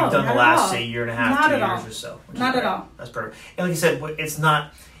what you've done the last, say, year and a half, 2 years or so. Not at all. That's perfect. And like you said, it's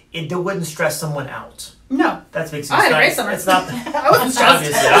not, it wouldn't stress someone out. No. That's makes I had a great summer. It's not. I wasn't stressed.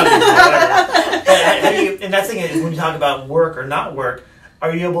 Obviously. And that's the thing is when you talk about work or not work,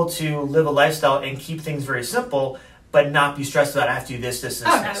 are you able to live a lifestyle and keep things very simple, but not be stressed about I have to do this, this,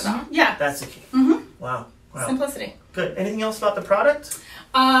 not at all. Yeah. That's the key. Mm-hmm. Wow. Simplicity. Good. Anything else about the product?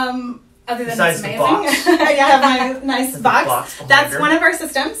 Other than besides it's amazing. The box? I have my nice box. That's here. One of our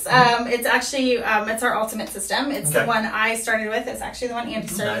systems. It's actually it's our ultimate system. It's the one I started with. It's actually the one Andie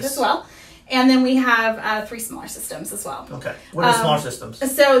started with as well. And then we have 3 smaller systems as well. Okay. What are the smaller systems?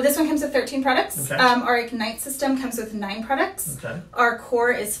 So this one comes with 13 products. Okay. Our Ignite system comes with 9 products. Okay. Our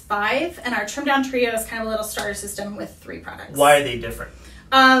Core is 5, and our Trim Down Trio is kind of a little starter system with 3 products. Why are they different?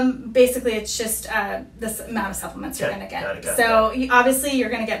 Basically, it's just this amount of supplements you're going to get. Got so obviously, you're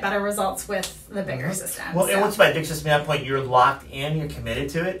going to get better results with the bigger system. Well, and once you buy a big system at that point, you're locked in, you're committed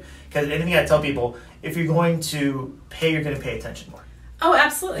to it. Because anything I tell people, if you're going to pay, you're going to pay attention more. Oh,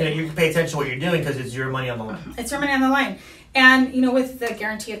 absolutely. You can pay attention to what you're doing because it's your money on the line. It's your money on the line. And, with the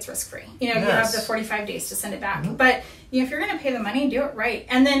guarantee, it's risk-free. You have the 45 days to send it back. Mm-hmm. But, if you're going to pay the money, do it right.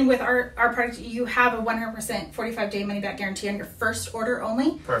 And then with our product, you have a 100% 45-day money-back guarantee on your first order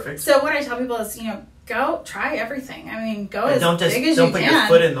only. Perfect. So what I tell people is, go try everything. I mean, go as big as you can. Don't put your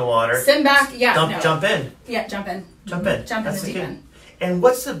foot in the water. Sit back. Yeah, Jump in. Yeah, jump in. Jump in. Jump in the deep end. And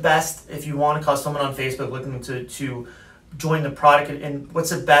what's the best, if you want to call someone on Facebook looking to join the product, and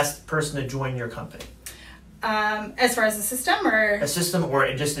what's the best person to join your company? As far as the system or? A system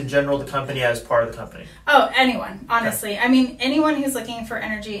or just in general the company as part of the company? Oh, anyone, honestly. Okay. I mean, anyone who's looking for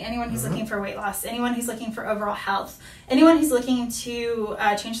energy, anyone who's looking for weight loss, anyone who's looking for overall health, anyone who's looking to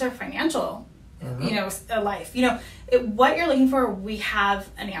change their financial, life. What you're looking for, we have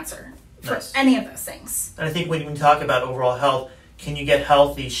an answer for any of those things. And I think when you talk about overall health, can you get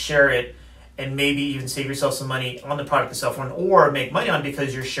healthy, share it, and maybe even save yourself some money on the product itself, or make money on it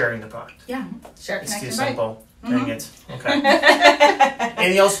because you're sharing the product. Yeah, share, it's connect, too simple. Mm-hmm. Dang it. Okay.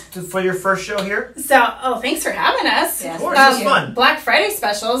 Anything else for your first show here? So, thanks for having us. Yes. Of course, it's fun. Black Friday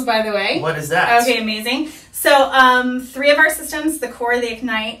specials, by the way. What is that? Okay, amazing. So, 3 of our systems, the Core, the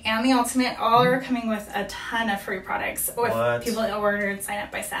Ignite, and the Ultimate, all are coming with a ton of free products. With people that order and sign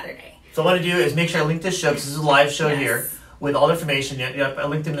up by Saturday. So, what I do is make sure I link this show because this is a live show here. With all the information, I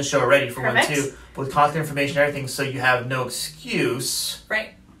linked in the show already for one too, with contact information and everything, so you have no excuse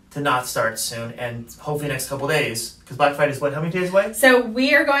to not start soon, and hopefully next couple days, because Black Friday is what, how many days away? So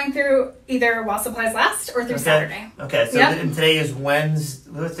we are going through either while supplies last or through Saturday. Okay, so and today is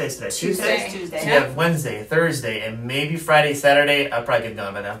Wednesday, what day is today? Tuesday. So you have Wednesday, Thursday, and maybe Friday, Saturday. I'll probably get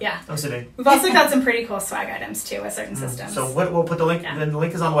gone by now. Yeah. I'm assuming. We've also got some pretty cool swag items too with certain systems. So we'll put the link, then the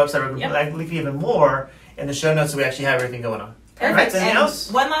link is on the website, I can link even more in the show notes so we actually have everything going on. Perfect. Right, anything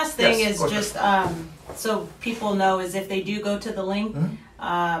else? One last thing is just so people know is if they do go to the link,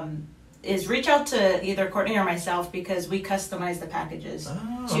 is reach out to either Courtney or myself because we customize the packages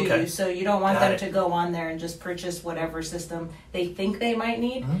to you. So you don't want them to go on there and just purchase whatever system they think they might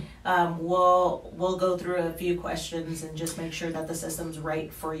need. We'll go through a few questions and just make sure that the system's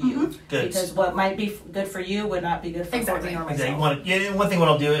right for you. Because what might be good for you would not be good for Courtney or myself. One thing what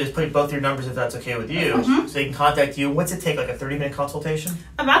I'll do is put both your numbers if that's okay with you, so they can contact you. What's it take, like a 30-minute consultation?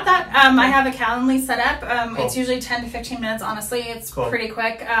 About that, I have a Calendly set up. It's usually 10 to 15 minutes, honestly. It's pretty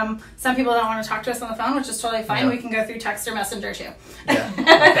quick. Some people don't want to talk to us on the phone, which is totally fine. We can go through text or messenger too.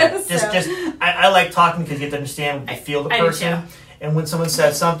 I like talking because you get to understand the feel of the person. And when someone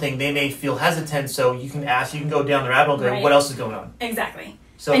says something, they may feel hesitant, so you can ask, you can go down the rabbit hole and go, what else is going on? Exactly.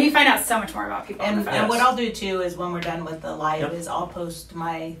 So, and you find out so much more about people. And what I'll do too is when we're done with the live is I'll post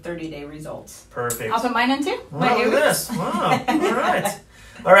my 30-day results. Perfect. I'll put mine in too. Wow, look at this. Wow. All right.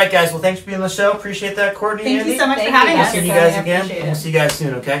 All right, guys. Well, thanks for being on the show. Appreciate that, Courtney. Thank you so much for having us. We'll see you guys again. We'll see you guys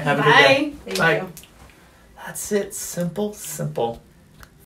soon, okay? Have a good day. Bye. That's it. Simple, simple.